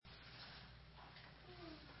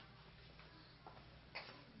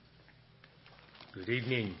Good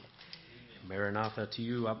evening. Maranatha to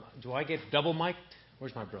you. Do I get double mic'd?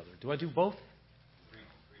 Where's my brother? Do I do both?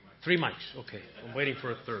 Three mics. Okay. I'm waiting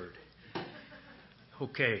for a third.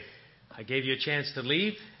 Okay. I gave you a chance to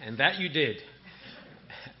leave, and that you did.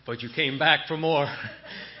 But you came back for more.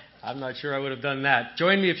 I'm not sure I would have done that.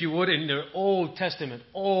 Join me, if you would, in the Old Testament,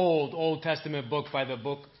 Old Testament book by the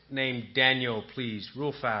book named Daniel, please,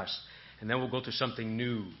 real fast. And then we'll go to something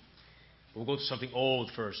new. We'll go to something old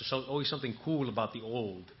first. There's always something cool about the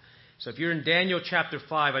old. So if you're in Daniel chapter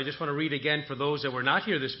 5, I just want to read again for those that were not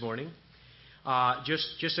here this morning.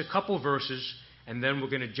 Just a couple verses, and then we're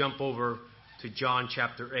going to jump over to John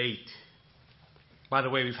chapter 8. By the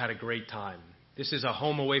way, we've had a great time. This is a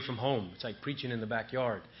home away from home. It's like preaching in the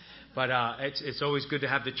backyard. But it's always good to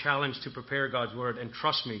have the challenge to prepare God's Word. And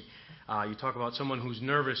trust me, you talk about someone who's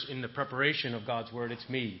nervous in the preparation of God's Word, it's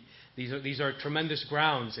me. These are tremendous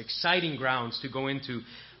grounds, exciting grounds to go into.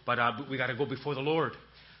 But we got to go before the Lord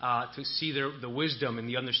to see the wisdom and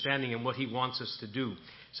the understanding and what He wants us to do.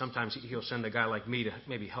 Sometimes He'll send a guy like me to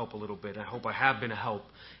maybe help a little bit. I hope I have been a help.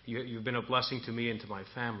 You've been a blessing to me and to my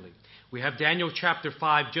family. We have Daniel chapter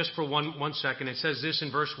 5 just for one second. It says this in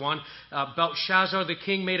verse 1. Belshazzar the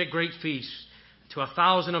king made a great feast to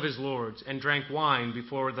 1,000 of his lords and drank wine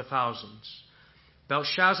before the thousands.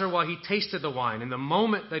 Belshazzar, while he tasted the wine, in the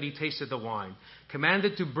moment that he tasted the wine,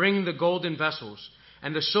 commanded to bring the golden vessels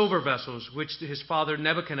and the silver vessels which his father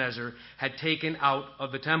Nebuchadnezzar had taken out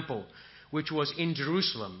of the temple, which was in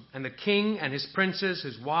Jerusalem, and the king and his princes,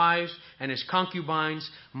 his wives, and his concubines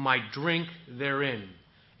might drink therein.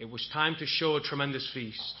 It was time to show a tremendous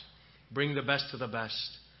feast. Bring the best of the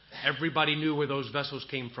best. Everybody knew where those vessels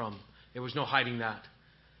came from. There was no hiding that.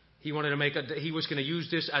 He was going to use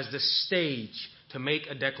this as the stage to make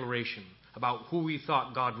a declaration about who he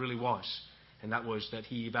thought God really was. And that was that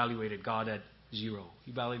he evaluated God at 0.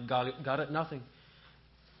 He evaluated God at nothing.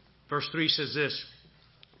 Verse 3 says this.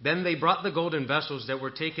 Then they brought the golden vessels that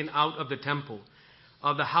were taken out of the temple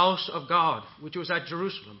of the house of God, which was at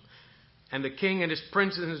Jerusalem. And the king and his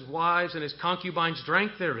princes and his wives and his concubines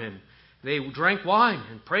drank therein. They drank wine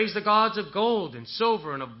and praised the gods of gold and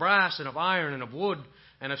silver and of brass and of iron and of wood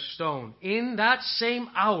and of stone. In that same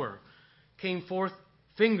hour came forth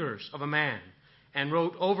fingers of a man and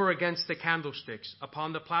wrote over against the candlesticks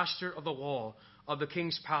upon the plaster of the wall of the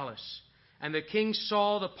king's palace. And the king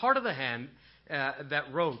saw the part of the hand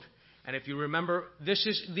that wrote. And if you remember, this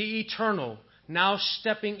is the eternal now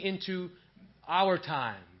stepping into our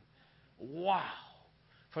time. Wow.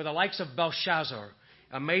 For the likes of Belshazzar,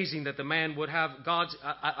 amazing that the man would have God's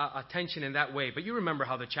attention in that way. But you remember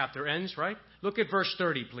how the chapter ends, right? Look at verse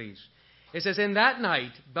 30, please. It says, in that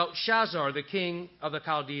night, Belshazzar, the king of the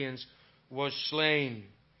Chaldeans, was slain.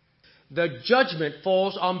 The judgment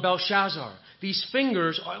falls on Belshazzar. These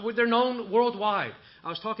fingers, they're known worldwide. I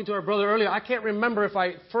was talking to our brother earlier. I can't remember if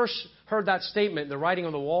I first heard that statement, the writing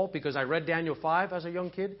on the wall, because I read Daniel 5 as a young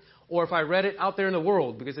kid, or if I read it out there in the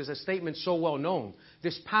world, because it's a statement so well known.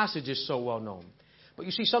 This passage is so well known. But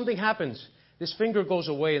you see, something happens. This finger goes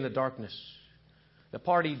away in the darkness. The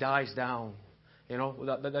party dies down. You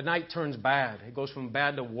know, the night turns bad. It goes from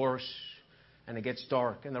bad to worse, and it gets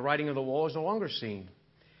dark. And the writing on the wall is no longer seen.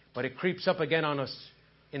 But it creeps up again on us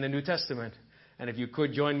in the New Testament. And if you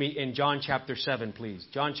could join me in John chapter 7, please.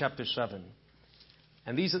 John chapter 7.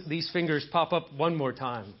 And these fingers pop up one more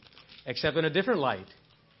time, except in a different light,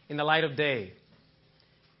 in the light of day.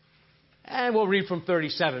 And we'll read from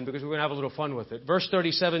 37 because we're going to have a little fun with it. Verse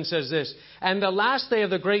 37 says this. And the last day of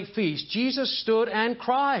the great feast, Jesus stood and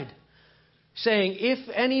cried, saying, if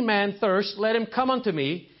any man thirst, let him come unto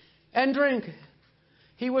me and drink.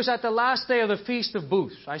 He was at the last day of the Feast of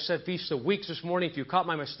Booths. I said Feast of Weeks this morning. If you caught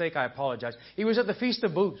my mistake, I apologize. He was at the Feast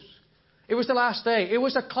of Booths. It was the last day. It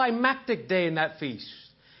was a climactic day in that feast.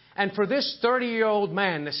 And for this 30-year-old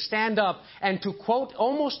man to stand up and to quote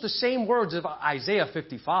almost the same words of Isaiah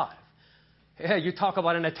 55. Yeah, you talk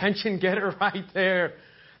about an attention getter right there.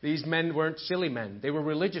 These men weren't silly men. They were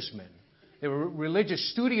religious men. They were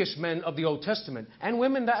religious, studious men of the Old Testament, and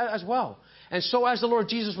women as well. And so as the Lord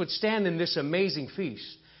Jesus would stand in this amazing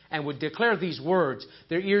feast and would declare these words,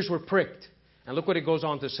 their ears were pricked. And look what it goes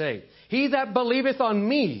on to say. He that believeth on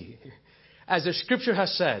me, as the scripture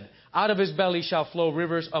has said, out of his belly shall flow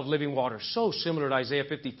rivers of living water. So similar to Isaiah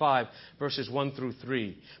 55, verses 1 through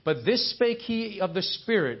 3. But this spake he of the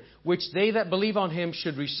Spirit, which they that believe on him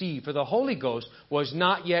should receive. For the Holy Ghost was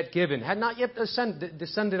not yet given, had not yet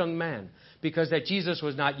descended on man, because that Jesus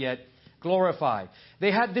was not yet glorified.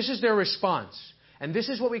 This is their response. And this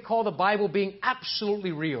is what we call the Bible being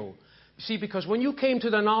absolutely real. See, because when you came to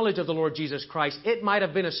the knowledge of the Lord Jesus Christ, it might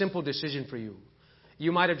have been a simple decision for you.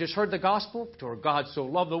 You might have just heard the gospel. For God so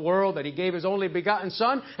loved the world that He gave His only begotten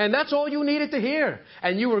Son. And that's all you needed to hear.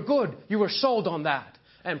 And you were good. You were sold on that.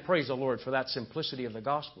 And praise the Lord for that simplicity of the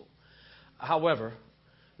gospel. However,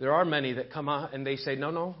 there are many that come out and they say,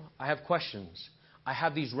 no, I have questions. I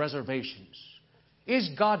have these reservations. Is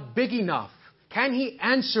God big enough? Can He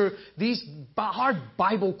answer these hard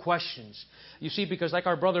Bible questions? You see, because like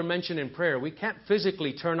our brother mentioned in prayer, we can't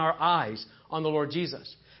physically turn our eyes on the Lord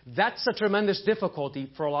Jesus. That's a tremendous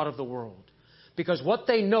difficulty for a lot of the world. Because what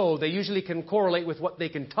they know, they usually can correlate with what they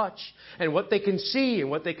can touch and what they can see and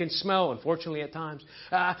what they can smell, unfortunately at times,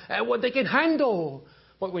 and what they can handle.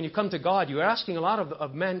 But when you come to God, you're asking a lot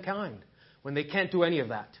of mankind when they can't do any of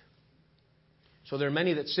that. So there are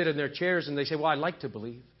many that sit in their chairs and they say, well, I'd like to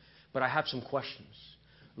believe, but I have some questions.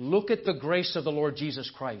 Look at the grace of the Lord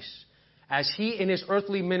Jesus Christ. As He, in His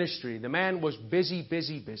earthly ministry, the man was busy.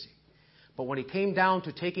 But when He came down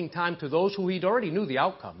to taking time to those who He'd already knew the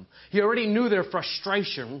outcome, He already knew their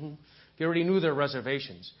frustration, He already knew their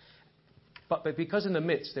reservations. But because in the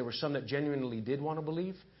midst there were some that genuinely did want to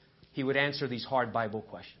believe, He would answer these hard Bible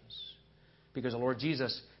questions. Because the Lord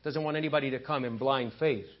Jesus doesn't want anybody to come in blind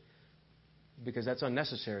faith, because that's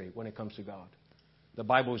unnecessary when it comes to God. The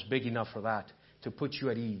Bible is big enough for that, to put you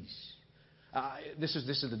at ease. This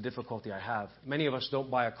is the difficulty I have. Many of us don't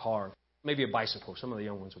buy a car, maybe a bicycle. Some of the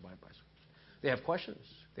young ones will buy bicycles. They have questions.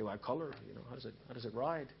 They want color. How does it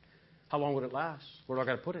ride? How long would it last? Where do I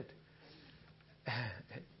got to put it?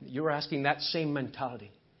 You're asking that same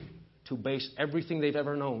mentality to base everything they've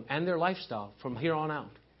ever known and their lifestyle from here on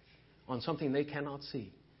out on something they cannot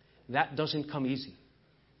see. That doesn't come easy.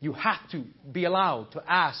 You have to be allowed to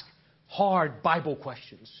ask hard Bible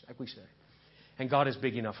questions, like we say. And God is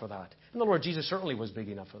big enough for that. And the Lord Jesus certainly was big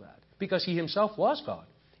enough for that, because He Himself was God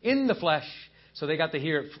in the flesh. So they got to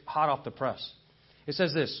hear it hot off the press. It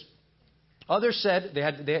says this. Others said,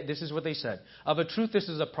 this is what they said. Of a truth, this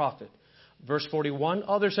is a prophet. Verse 41,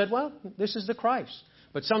 others said, well, this is the Christ.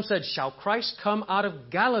 But some said, shall Christ come out of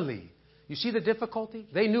Galilee? You see the difficulty?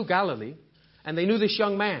 They knew Galilee, and they knew this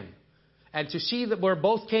young man. And to see that where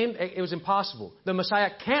both came, it was impossible. The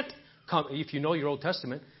Messiah can't come. If you know your Old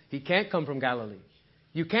Testament, He can't come from Galilee.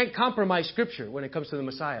 You can't compromise Scripture when it comes to the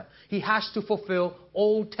Messiah. He has to fulfill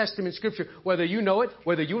Old Testament Scripture, whether you know it,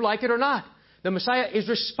 whether you like it or not. The Messiah is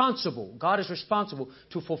responsible. God is responsible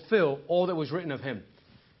to fulfill all that was written of Him.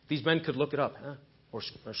 These men could look it up, or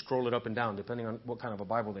scroll it up and down, depending on what kind of a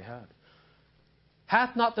Bible they had.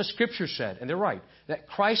 Hath not the Scripture said, and they're right, that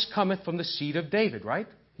Christ cometh from the seed of David, right?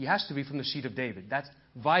 He has to be from the seed of David. That's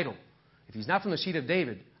vital. If He's not from the seed of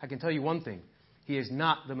David, I can tell you one thing. He is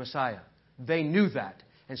not the Messiah. They knew that.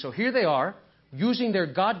 And so here they are, using their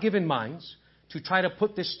God-given minds to try to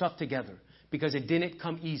put this stuff together, because it didn't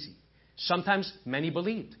come easy. Sometimes many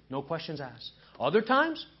believed, no questions asked. Other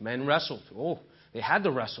times, men wrestled. Oh, they had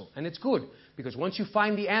to wrestle. And it's good, because once you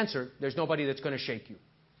find the answer, there's nobody that's going to shake you.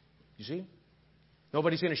 You see?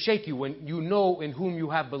 Nobody's going to shake you when you know in whom you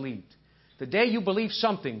have believed. The day you believe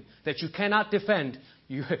something that you cannot defend,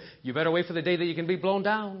 you better wait for the day that you can be blown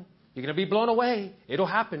down. You're going to be blown away. It'll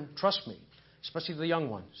happen. Trust me. Especially the young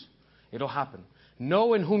ones. It'll happen.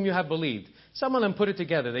 Know in whom you have believed. Some of them put it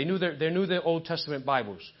together. They knew their Old Testament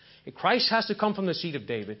Bibles. Christ has to come from the seed of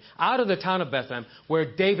David, out of the town of Bethlehem,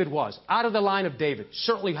 where David was, out of the line of David.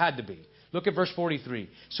 Certainly had to be. Look at verse 43.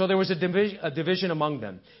 So there was a division among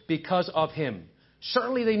them because of Him.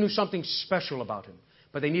 Certainly they knew something special about Him,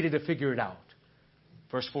 but they needed to figure it out.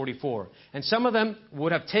 Verse 44. And some of them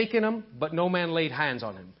would have taken Him, but no man laid hands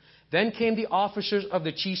on Him. Then came the officers of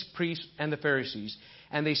the chief priests and the Pharisees,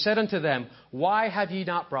 and they said unto them, why have ye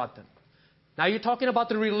not brought them? Now you're talking about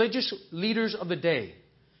the religious leaders of the day.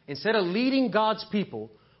 Instead of leading God's people,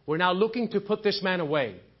 we're now looking to put this man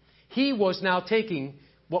away. He was now taking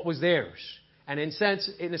what was theirs. And in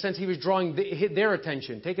a sense, he was drawing their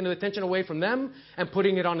attention, taking the attention away from them and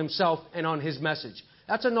putting it on himself and on his message.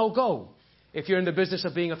 That's a no-go if you're in the business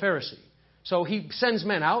of being a Pharisee. So he sends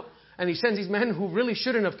men out, and he sends these men who really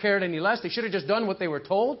shouldn't have cared any less. They should have just done what they were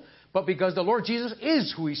told. But because the Lord Jesus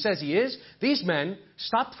is who He says He is, these men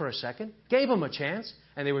stopped for a second, gave Him a chance,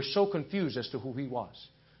 and they were so confused as to who He was.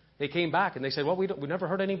 They came back and they said, well, we never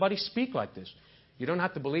heard anybody speak like this. You don't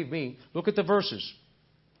have to believe me. Look at the verses.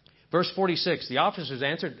 Verse 46, the officers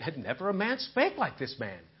answered, had never a man spake like this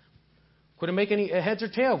man. Couldn't make any heads or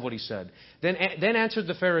tail of what he said. Then answered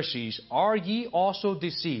the Pharisees, are ye also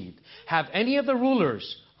deceived? Have any of the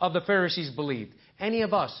rulers of the Pharisees believed? Any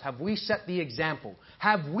of us, have we set the example?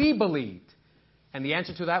 Have we believed? And the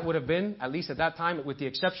answer to that would have been, at least at that time, with the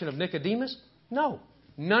exception of Nicodemus, no.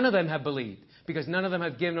 None of them have believed, because none of them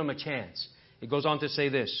have given Him a chance. It goes on to say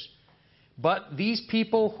this. But these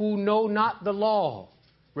people who know not the law,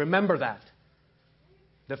 remember that.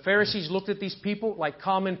 The Pharisees looked at these people like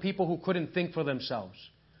common people who couldn't think for themselves.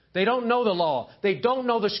 They don't know the law. They don't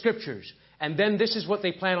know the Scriptures. And then this is what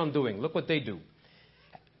they plan on doing. Look what they do.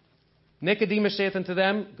 Nicodemus saith unto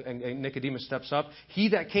them, and Nicodemus steps up, He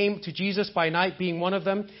that came to Jesus by night, being one of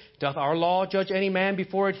them, doth our law judge any man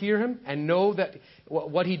before it hear him, and know that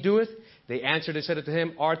what he doeth? They answered and said unto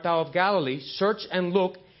him, Art thou of Galilee? Search and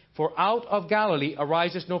look, for out of Galilee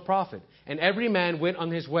ariseth no prophet. And every man went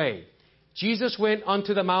on his way. Jesus went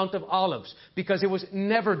unto the Mount of Olives, because it was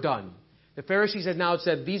never done. The Pharisees had now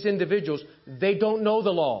said, these individuals, they don't know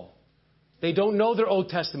the law. They don't know their Old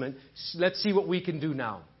Testament. Let's see what we can do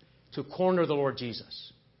now to corner the Lord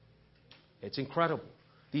Jesus. It's incredible.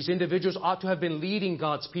 These individuals ought to have been leading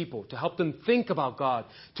God's people, to help them think about God,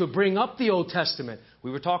 to bring up the Old Testament.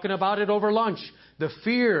 We were talking about it over lunch. The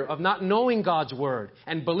fear of not knowing God's Word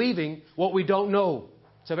and believing what we don't know.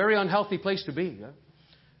 It's a very unhealthy place to be. Yeah?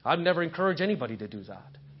 I'd never encourage anybody to do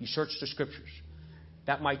that. You search the Scriptures.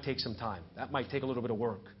 That might take some time. That might take a little bit of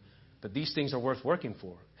work. But these things are worth working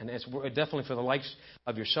for. And it's definitely for the likes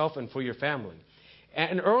of yourself and for your family.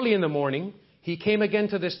 And early in the morning, he came again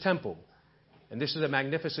to this temple. And this is a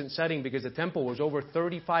magnificent setting because the temple was over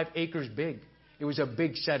 35 acres big. It was a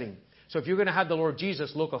big setting. So if you're going to have the Lord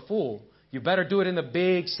Jesus look a fool, you better do it in the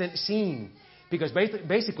big scene. Because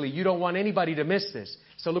basically, you don't want anybody to miss this.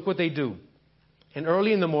 So look what they do. And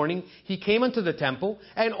early in the morning, he came unto the temple,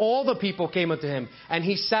 and all the people came unto him. And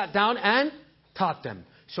he sat down and taught them.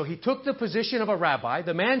 So he took the position of a rabbi.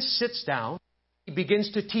 The man sits down. He begins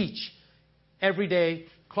to teach. Every day,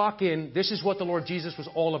 clock in. This is what the Lord Jesus was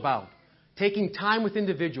all about. Taking time with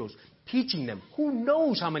individuals. Teaching them. Who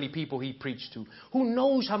knows how many people he preached to? Who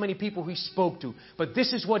knows how many people he spoke to? But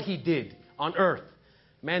this is what he did on earth.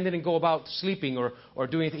 Man didn't go about sleeping or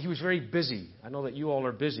doing anything. He was very busy. I know that you all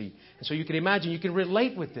are busy. And so you can imagine, you can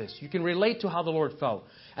relate with this. You can relate to how the Lord felt.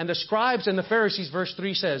 And the scribes and the Pharisees, verse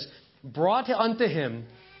 3 says, brought unto him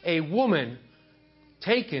a woman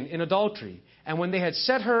taken in adultery. And when they had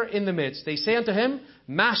set her in the midst, they say unto him,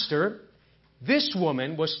 Master, this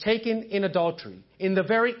woman was taken in adultery, in the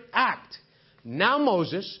very act. Now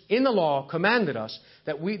Moses, in the law, commanded us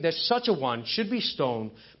that such a one should be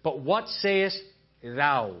stoned. But what sayest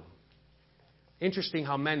thou? Interesting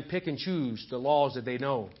how men pick and choose the laws that they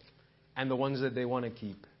know and the ones that they want to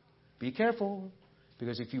keep. Be careful,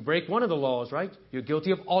 because if you break one of the laws, right, you're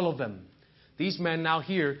guilty of all of them. These men now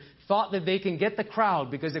here thought that they can get the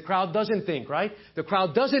crowd because the crowd doesn't think, right? The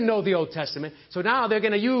crowd doesn't know the Old Testament. So now they're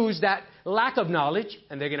going to use that lack of knowledge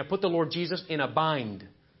and they're going to put the Lord Jesus in a bind.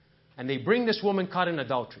 And they bring this woman caught in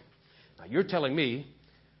adultery. Now you're telling me,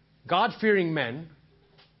 God-fearing men,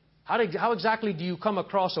 how exactly do you come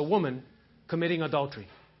across a woman committing adultery?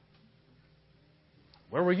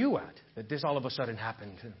 Where were you at that this all of a sudden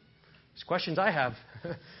happened? It's questions I have.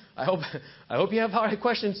 I hope you have hard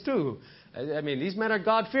questions too. I mean, these men are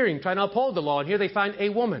God-fearing, trying to uphold the law, and here they find a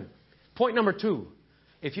woman. Point number 2,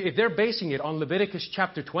 if they're basing it on Leviticus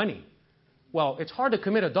chapter 20, well, it's hard to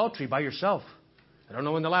commit adultery by yourself. I don't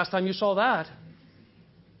know when the last time you saw that.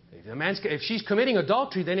 If she's committing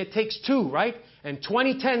adultery, then it takes 2, right? And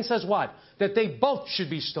 20:10 says what? That they both should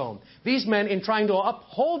be stoned. These men, in trying to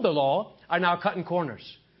uphold the law, are now cutting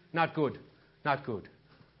corners. Not good. Not good.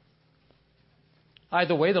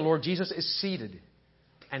 Either way, the Lord Jesus is seated.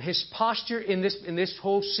 And his posture in this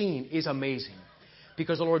whole scene is amazing.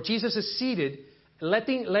 Because the Lord Jesus is seated,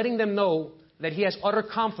 letting them know that he has utter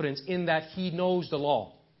confidence in that he knows the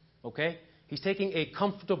law. Okay? He's taking a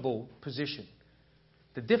comfortable position.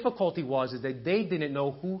 The difficulty was that they didn't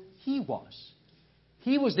know who he was.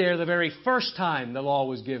 He was there the very first time the law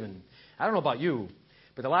was given. I don't know about you,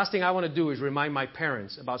 but the last thing I want to do is remind my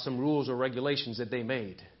parents about some rules or regulations that they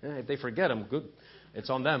made. If they forget them, good. It's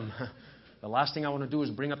on them. The last thing I want to do is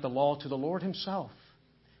bring up the law to the Lord himself,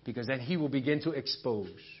 because then he will begin to expose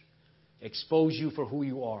you for who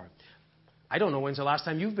you are. I don't know when's the last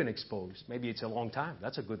time you've been exposed. Maybe it's a long time.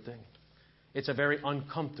 That's a good thing. It's a very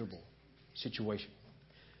uncomfortable situation.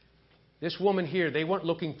 This woman here, they weren't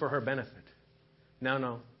looking for her benefit.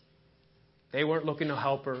 No. They weren't looking to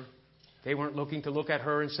help her. They weren't looking to look at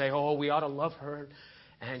her and say, oh, we ought to love her.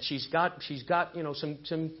 And she's got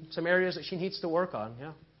some areas that she needs to work on.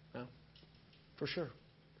 Yeah, for sure.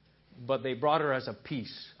 But they brought her as a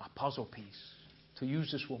piece, a puzzle piece, to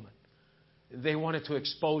use this woman. They wanted to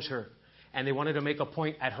expose her, and they wanted to make a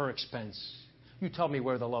point at her expense. You tell me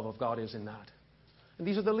where the love of God is in that. And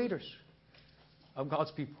these are the leaders of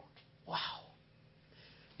God's people. Wow.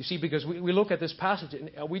 You see, because we look at this passage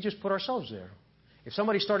and we just put ourselves there. If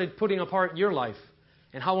somebody started putting apart your life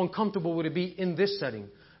And how uncomfortable would it be in this setting,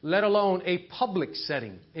 let alone a public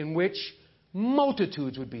setting in which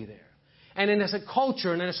multitudes would be there. And in a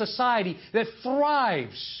culture and in a society that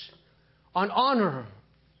thrives on honor,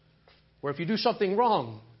 where if you do something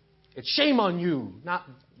wrong, it's shame on you. Not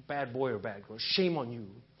bad boy or bad girl. Shame on you.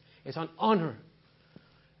 It's on honor.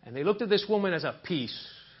 And they looked at this woman as a piece.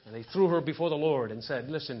 And they threw her before the Lord and said,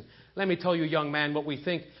 listen, let me tell you, young man, what we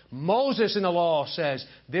think. Moses in the law says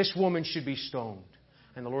this woman should be stoned.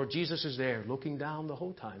 And the Lord Jesus is there looking down the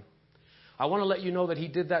whole time. I want to let you know that he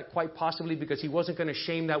did that quite possibly because he wasn't going to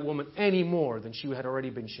shame that woman any more than she had already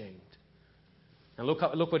been shamed. And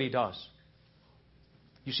look what he does.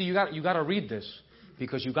 You see, you got to read this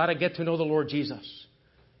because you got to get to know the Lord Jesus.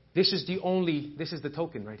 This is the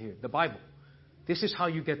token right here, the Bible. This is how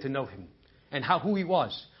you get to know him and who he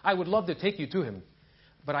was. I would love to take you to him,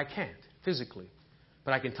 but I can't physically.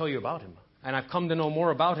 But I can tell you about him. And I've come to know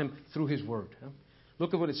more about him through his word.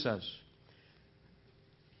 Look at what it says.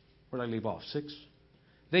 Where did I leave off? 6.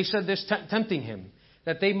 They said this, tempting him,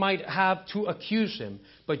 that they might have to accuse him.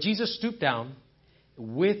 But Jesus stooped down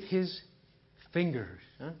with his finger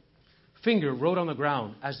wrote on the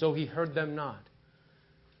ground as though he heard them not.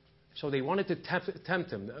 So they wanted to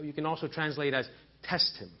tempt him. You can also translate as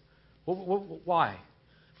test him. Why?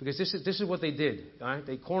 Because this is what they did. All right?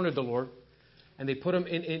 They cornered the Lord. And they put him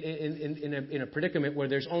in a predicament where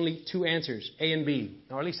there's only 2 answers, A and B.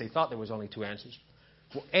 Or at least they thought there was only 2 answers.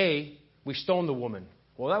 Well, A, we stoned the woman.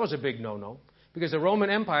 Well, that was a big no-no. Because the Roman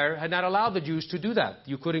Empire had not allowed the Jews to do that.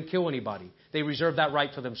 You couldn't kill anybody. They reserved that right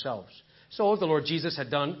for themselves. So if the Lord Jesus had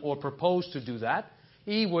done or proposed to do that,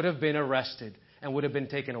 he would have been arrested and would have been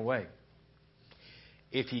taken away.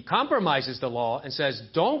 If he compromises the law and says,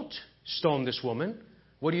 don't stone this woman,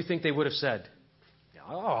 what do you think they would have said?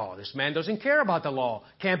 Oh, this man doesn't care about the law.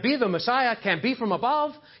 Can't be the Messiah. Can't be from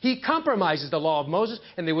above. He compromises the law of Moses,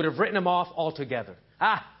 and they would have written him off altogether.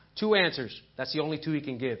 2 answers. That's the only 2 he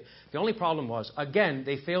can give. The only problem was, again,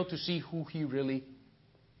 they failed to see who he really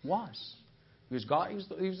was. He was God.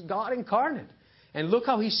 He was God incarnate. And look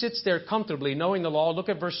how he sits there comfortably, knowing the law. Look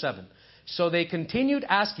at verse 7. So they continued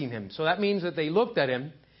asking him. So that means that they looked at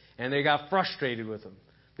him, and they got frustrated with him.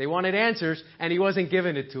 They wanted answers, and he wasn't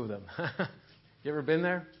giving it to them. You ever been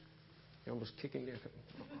there? You're almost kicking there.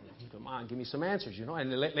 Come on, give me some answers,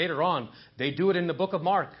 And later on, they do it in the book of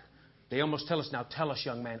Mark. They almost tell us, now tell us,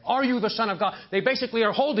 young man, are you the Son of God? They basically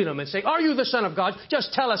are holding him and saying, are you the Son of God?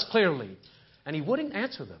 Just tell us clearly. And he wouldn't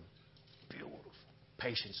answer them. Beautiful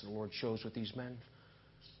patience the Lord shows with these men.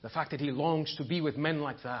 The fact that he longs to be with men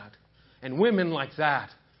like that and women like that.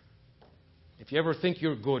 If you ever think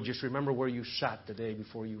you're good, just remember where you sat the day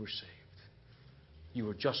before you were saved. You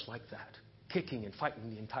were just like that. Kicking and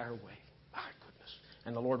fighting the entire way. My goodness.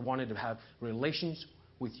 And the Lord wanted to have relationship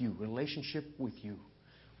with you.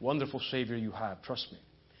 Wonderful Savior you have. Trust me.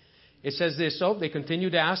 It says this, so they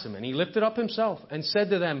continued to ask him, and he lifted up himself and said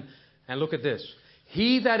to them, and look at this,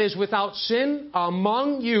 he that is without sin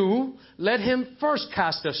among you, let him first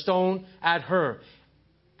cast a stone at her.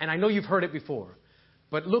 And I know you've heard it before,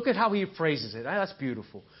 but look at how he phrases it. That's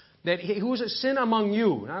beautiful. That who is a sin among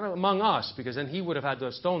you, not among us, because then he would have had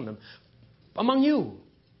to stone them. Among you.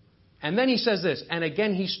 And then he says this, and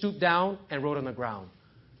again he stooped down and wrote on the ground.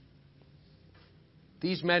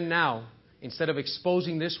 These men now, instead of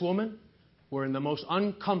exposing this woman, were in the most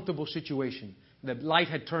uncomfortable situation. The light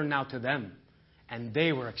had turned now to them, and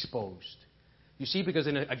they were exposed. You see, because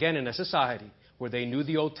in a society where they knew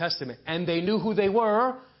the Old Testament and they knew who they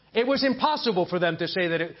were, it was impossible for them to say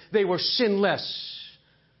that they were sinless.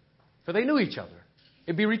 For they knew each other.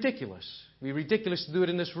 It'd be ridiculous. It'd be ridiculous to do it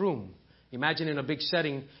in this room. Imagine in a big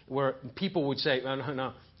setting where people would say,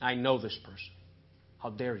 no, I know this person. How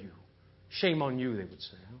dare you? Shame on you, they would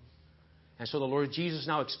say. And so the Lord Jesus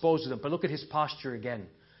now exposes them. But look at his posture again.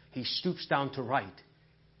 He stoops down to write.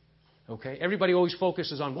 Okay? Everybody always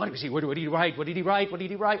focuses on what was he? What did he write? What did he write? What did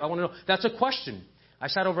he write? I want to know. That's a question. I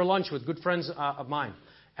sat over lunch with good friends of mine.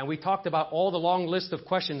 And we talked about all the long list of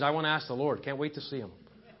questions I want to ask the Lord. Can't wait to see him.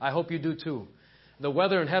 I hope you do too. The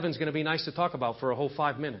weather in heaven is going to be nice to talk about for a whole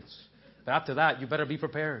 5 minutes. But after that, you better be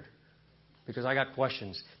prepared. Because I got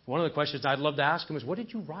questions. One of the questions I'd love to ask him is, what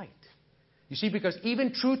did you write? You see, because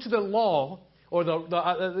even true to the law or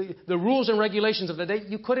the rules and regulations of the day,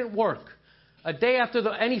 you couldn't work. A day after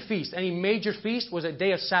any feast, any major feast, was a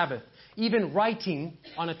day of Sabbath. Even writing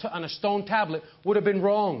on a stone tablet would have been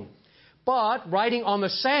wrong. But writing on the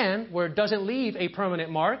sand, where it doesn't leave a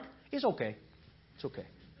permanent mark, is okay. It's okay.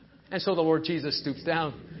 And so the Lord Jesus stoops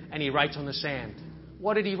down and he writes on the sand.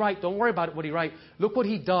 What did he write? Don't worry about what he writes. Look what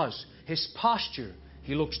he does. His posture,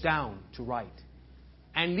 he looks down to write.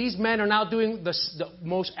 And these men are now doing the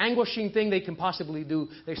most anguishing thing they can possibly do.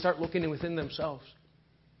 They start looking within themselves.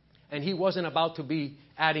 And he wasn't about to be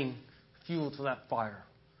adding fuel to that fire.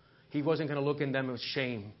 He wasn't going to look at them with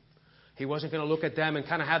shame. He wasn't going to look at them and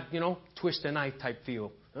kind of have, twist the knife type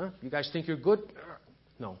feel. Huh? You guys think you're good?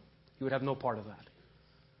 No. He would have no part of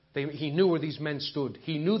that. He knew where these men stood.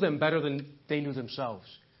 He knew them better than they knew themselves.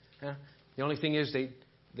 Yeah? The only thing is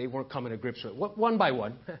they weren't coming to grips with it. One by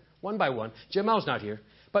one. One by one. Jamal's not here.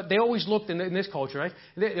 But they always looked, in this culture, right?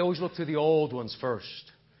 They always looked to the old ones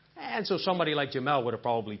first. And so somebody like Jamal would have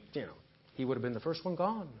probably, he would have been the first one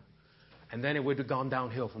gone. And then it would have gone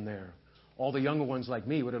downhill from there. All the younger ones like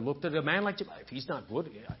me would have looked at a man like Jamal. If he's not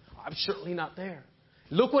good, I'm certainly not there.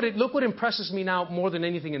 Look what impresses me now more than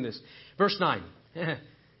anything in this. Verse 9.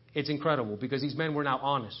 It's incredible because these men were now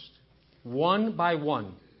honest. One by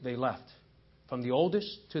one, they left. From the oldest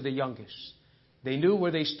to the youngest. They knew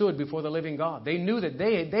where they stood before the living God. They knew that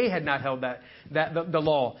they had not held the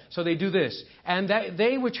law. So they do this. And that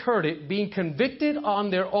they which heard it, being convicted on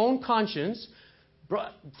their own conscience,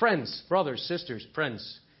 friends, brothers, sisters,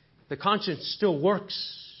 friends, the conscience still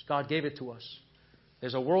works. God gave it to us.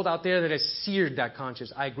 There's a world out there that has seared that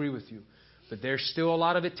conscience. I agree with you. But there's still a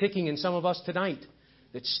lot of it ticking in some of us tonight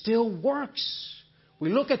that still works. We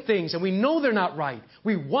look at things and we know they're not right.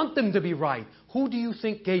 We want them to be right. Who do you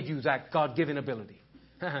think gave you that God-given ability?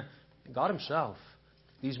 God Himself.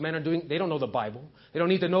 These men they don't know the Bible. They don't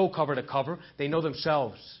need to know cover to cover. They know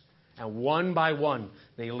themselves. And one by one,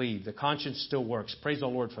 they leave. The conscience still works. Praise the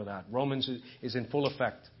Lord for that. Romans is in full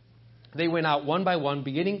effect. They went out one by one,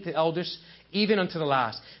 beginning the eldest, even unto the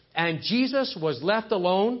last. And Jesus was left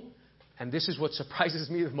alone. And this is what surprises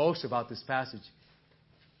me the most about this passage.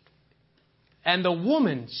 And the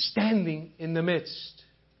woman standing in the midst.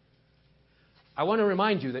 I want to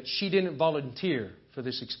remind you that she didn't volunteer for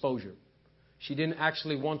this exposure. She didn't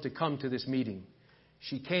actually want to come to this meeting.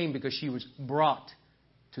 She came because she was brought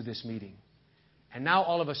to this meeting. And now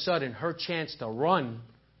all of a sudden, her chance to run,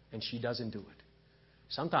 and she doesn't do it.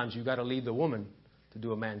 Sometimes you've got to leave the woman to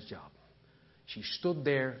do a man's job. She stood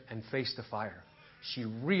there and faced the fire. She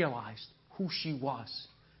realized who she was.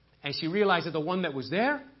 And she realized that the one that was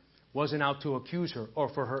there wasn't out to accuse her or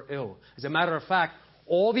for her ill. As a matter of fact,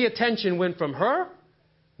 all the attention went from her,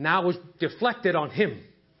 now was deflected on him.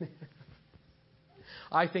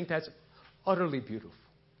 I think that's utterly beautiful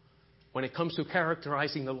when it comes to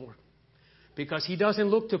characterizing the Lord. Because He doesn't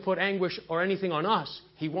look to put anguish or anything on us.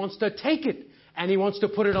 He wants to take it and He wants to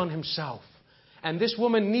put it on Himself. And this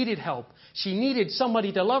woman needed help. She needed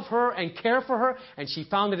somebody to love her and care for her, and she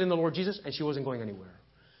found it in the Lord Jesus, and she wasn't going anywhere.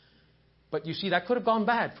 But you see, that could have gone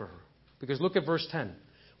bad for her. Because look at verse 10.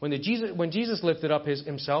 When Jesus lifted up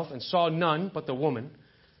himself and saw none but the woman,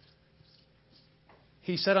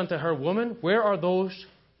 He said unto her, Woman, where are those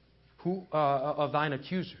who of thine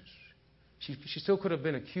accusers? She still could have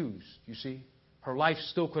been accused, you see. Her life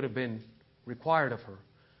still could have been required of her.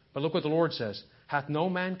 But look what the Lord says. Hath no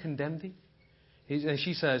man condemned thee? And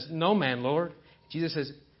she says, No man, Lord. Jesus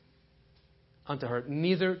says unto her,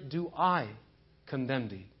 Neither do I condemn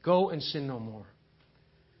thee. Go and sin no more.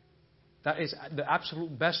 That is the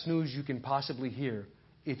absolute best news you can possibly hear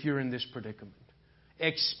if you're in this predicament.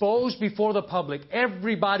 Exposed before the public.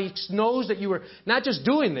 Everybody knows that you were not just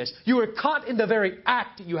doing this, you were caught in the very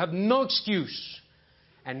act. You have no excuse.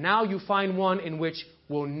 And now you find one in which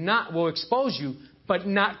will expose you, but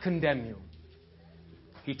not condemn you.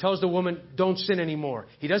 He tells the woman, don't sin anymore.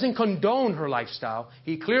 He doesn't condone her lifestyle.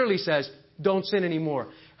 He clearly says, don't sin anymore.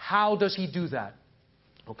 How does He do that?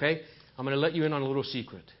 Okay? I'm going to let you in on a little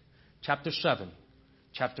secret. Chapter 7,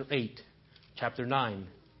 chapter 8, chapter 9,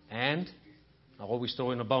 and I'll always throw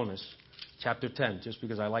in a bonus, chapter 10, just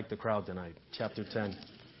because I like the crowd tonight. Chapter 10.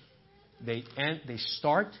 They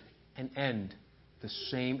start and end the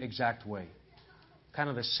same exact way. Kind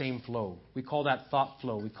of the same flow. We call that thought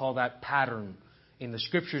flow. We call that pattern. In the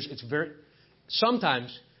Scriptures,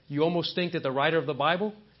 sometimes you almost think that the writer of the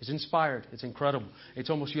Bible is inspired. It's incredible.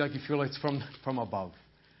 It's almost like you feel like it's from above.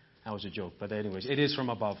 That was a joke, but anyways, it is from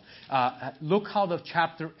above. Look how the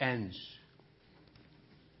chapter ends.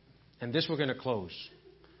 And this we're going to close.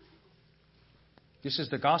 This is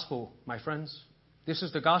the gospel, my friends. This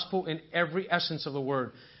is the gospel in every essence of the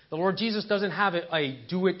word. The Lord Jesus doesn't have a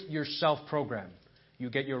do-it-yourself program.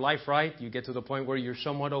 You get your life right, you get to the point where you're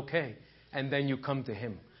somewhat okay, and then you come to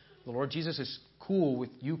Him. The Lord Jesus is cool with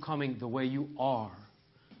you coming the way you are.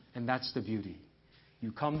 And that's the beauty.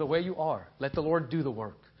 You come the way you are. Let the Lord do the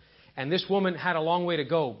work. And this woman had a long way to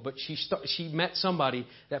go, but she met somebody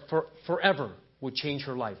that forever would change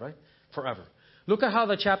her life, right? Forever. Look at how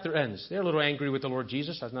the chapter ends. They're a little angry with the Lord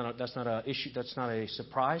Jesus. That's not a issue. That's not a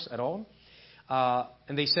surprise at all.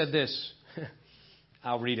 And they said this.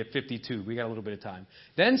 I'll read it, 52. We got a little bit of time.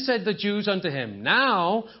 Then said the Jews unto him,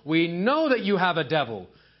 now we know that you have a devil.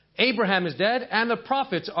 Abraham is dead, and the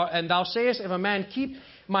prophets are, and thou sayest, if a man keep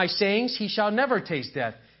my sayings, he shall never taste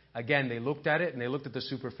death. Again, they looked at it, and they looked at the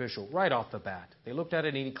superficial right off the bat. They looked at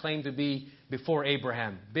it, and he claimed to be before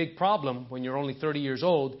Abraham. Big problem when you're only 30 years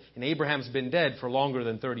old, and Abraham's been dead for longer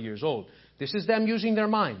than 30 years old. This is them using their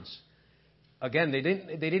minds. Again, they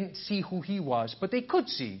didn't see who he was, but they could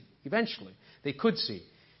see eventually. They could see.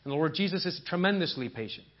 And the Lord Jesus is tremendously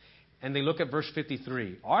patient. And they look at verse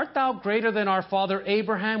 53. Art thou greater than our father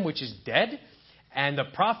Abraham, which is dead, and the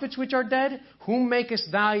prophets which are dead? Whom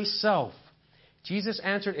makest thyself? Jesus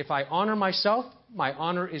answered, if I honor myself, my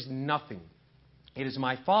honor is nothing. It is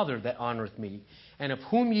my Father that honoreth me, and of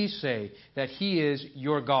whom ye say that he is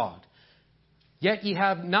your God. Yet ye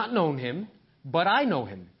have not known him, but I know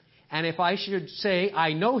him. And if I should say,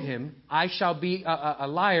 I know him, I shall be a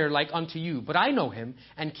liar like unto you. But I know him,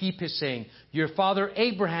 and keep his saying. Your father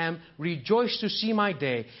Abraham rejoiced to see my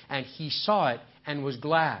day, and he saw it and was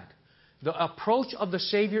glad. The approach of the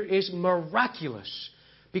Savior is miraculous,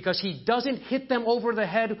 because he doesn't hit them over the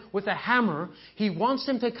head with a hammer. He wants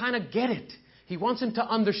them to kind of get it. He wants them to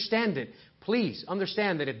understand it. Please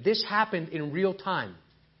understand that if this happened in real time,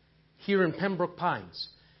 here in Pembroke Pines,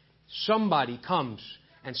 somebody comes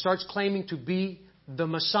and starts claiming to be the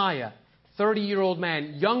Messiah, 30-year-old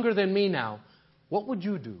man, younger than me now, what would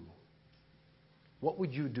you do? What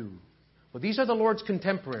would you do? Well, these are the Lord's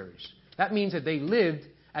contemporaries. That means that they lived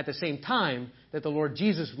at the same time that the Lord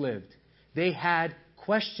Jesus lived. They had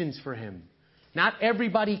questions for him. Not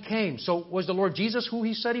everybody came. So was the Lord Jesus who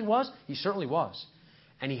he said he was? He certainly was.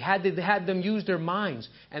 And he had them use their minds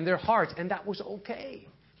and their hearts, and that was okay,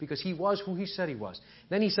 because he was who he said he was.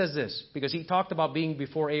 Then he says this, because he talked about being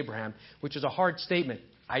before Abraham, which is a hard statement.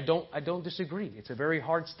 I don't disagree. It's a very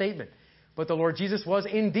hard statement. But the Lord Jesus was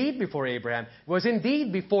indeed before Abraham, was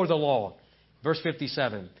indeed before the law. Verse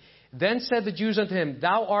 57. Then said the Jews unto him,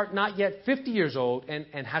 thou art not yet 50 years old,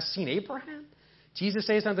 and hast seen Abraham? Jesus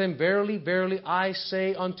says unto them, verily, verily, I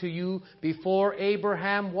say unto you, before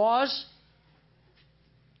Abraham was,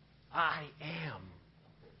 I am.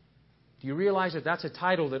 Do you realize that that's a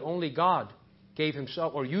title that only God gave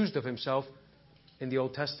himself or used of himself in the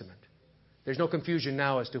Old Testament? There's no confusion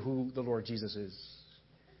now as to who the Lord Jesus is.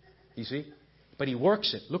 You see? But he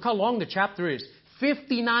works it. Look how long the chapter is.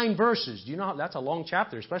 59 verses. Do you know how that's a long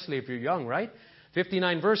chapter, especially if you're young, right?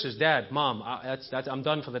 59 verses. Dad, Mom, I'm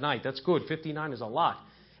done for the night. That's good. 59 is a lot.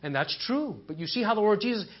 And that's true. But you see how the Lord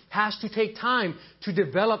Jesus has to take time to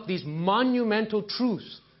develop these monumental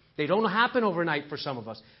truths. They don't happen overnight for some of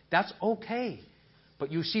us. That's okay.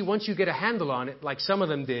 But you see, once you get a handle on it, like some of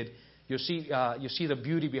them did, you'll see the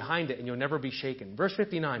beauty behind it, and you'll never be shaken. Verse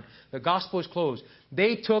 59, the gospel is closed.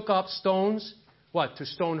 They took up stones, what, to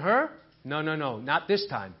stone her? No, not this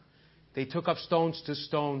time. They took up stones to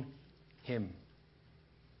stone him.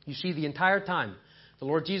 You see, the entire time, the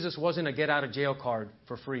Lord Jesus wasn't a get-out-of-jail card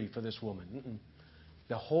for free for this woman.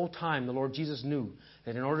 The whole time, the Lord Jesus knew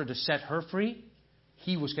that in order to set her free,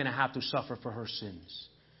 he was going to have to suffer for her sins.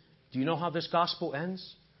 Do you know how this gospel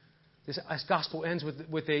ends? This gospel ends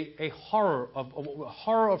with a horror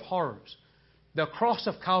of horrors. The cross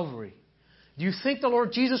of Calvary. Do you think the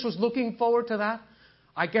Lord Jesus was looking forward to that?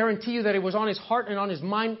 I guarantee you that it was on his heart and on his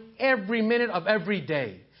mind every minute of every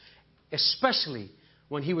day. Especially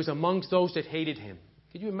when he was amongst those that hated him.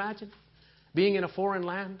 Could you imagine? Being in a foreign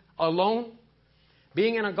land, alone,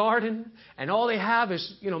 being in a garden, and all they have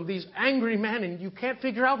is, these angry men, and you can't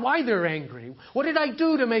figure out why they're angry. What did I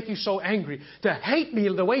do to make you so angry? To hate me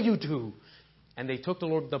the way you do? And they took the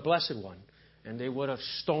Lord, the Blessed One, and they would have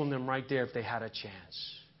stoned them right there if they had a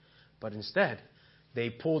chance. But instead, they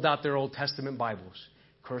pulled out their Old Testament Bibles.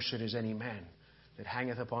 Cursed is any man that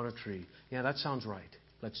hangeth upon a tree. Yeah, that sounds right.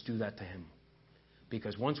 Let's do that to him.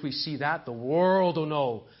 Because once we see that, the world will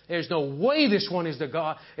know there's no way this one is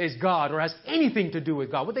God or has anything to do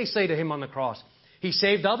with God. What they say to him on the cross? He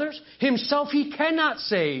saved others? Himself he cannot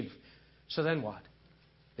save. So then what?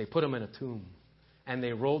 They put him in a tomb. And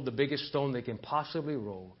they rolled the biggest stone they can possibly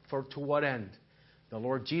roll. To what end? The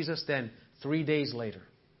Lord Jesus then, 3 days later,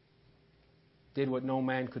 did what no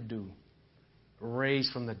man could do.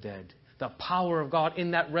 Raised from the dead. The power of God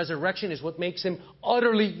in that resurrection is what makes him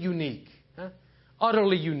utterly unique.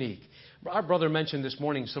 Utterly unique. Our brother mentioned this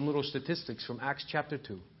morning some little statistics from Acts chapter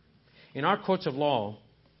 2. In our courts of law,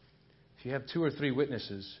 if you have 2 or 3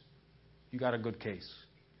 witnesses, you got a good case.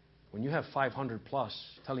 When you have 500 plus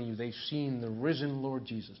telling you they've seen the risen Lord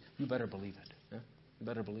Jesus, you better believe it. You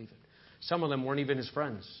better believe it. Some of them weren't even his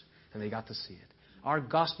friends, and they got to see it. Our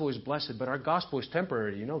gospel is blessed, but our gospel is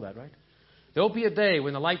temporary. You know that, right? There'll be a day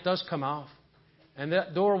when the light does come off, and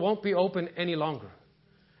that door won't be open any longer.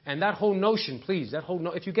 And that whole notion, please,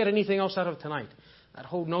 if you get anything else out of tonight, that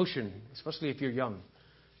whole notion, especially if you're young,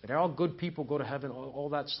 that all good people go to heaven, all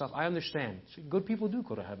that stuff, I understand. Good people do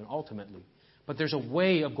go to heaven, ultimately. But there's a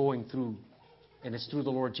way of going through, and it's through the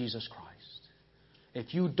Lord Jesus Christ.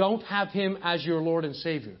 If you don't have Him as your Lord and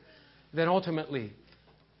Savior, then ultimately,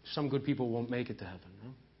 some good people won't make it to heaven. No?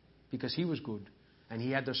 Because He was good, and He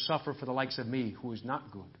had to suffer for the likes of me, who is not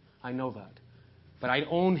good. I know that. But I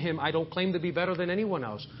own Him. I don't claim to be better than anyone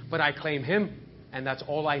else, but I claim Him, and that's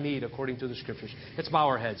all I need according to the Scriptures. Let's bow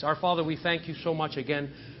our heads. Our Father, we thank You so much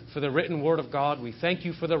again for the written Word of God. We thank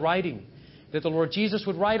You for the writing that the Lord Jesus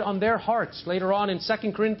would write on their hearts. Later on in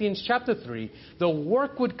 2 Corinthians chapter 3, the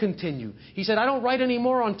work would continue. He said, I don't write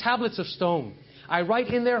anymore on tablets of stone. I write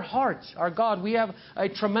in their hearts. Our God, we have a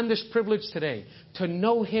tremendous privilege today to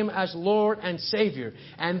know Him as Lord and Savior.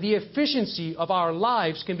 And the efficiency of our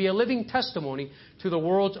lives can be a living testimony to the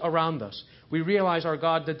world around us. We realize, our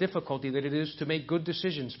God, the difficulty that it is to make good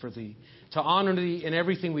decisions for Thee, to honor Thee in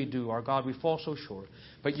everything we do. Our God, we fall so short.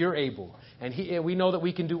 But You're able. And we know that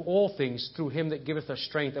we can do all things through Him that giveth us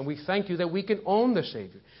strength. And we thank You that we can own the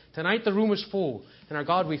Savior. Tonight the room is full. And our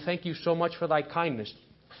God, we thank You so much for Thy kindness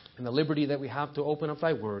and the liberty that we have to open up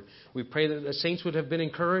Thy Word. We pray that the saints would have been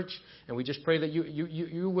encouraged. And we just pray that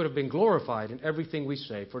you would have been glorified in everything we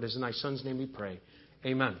say. For it is in Thy Son's name we pray.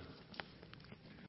 Amen.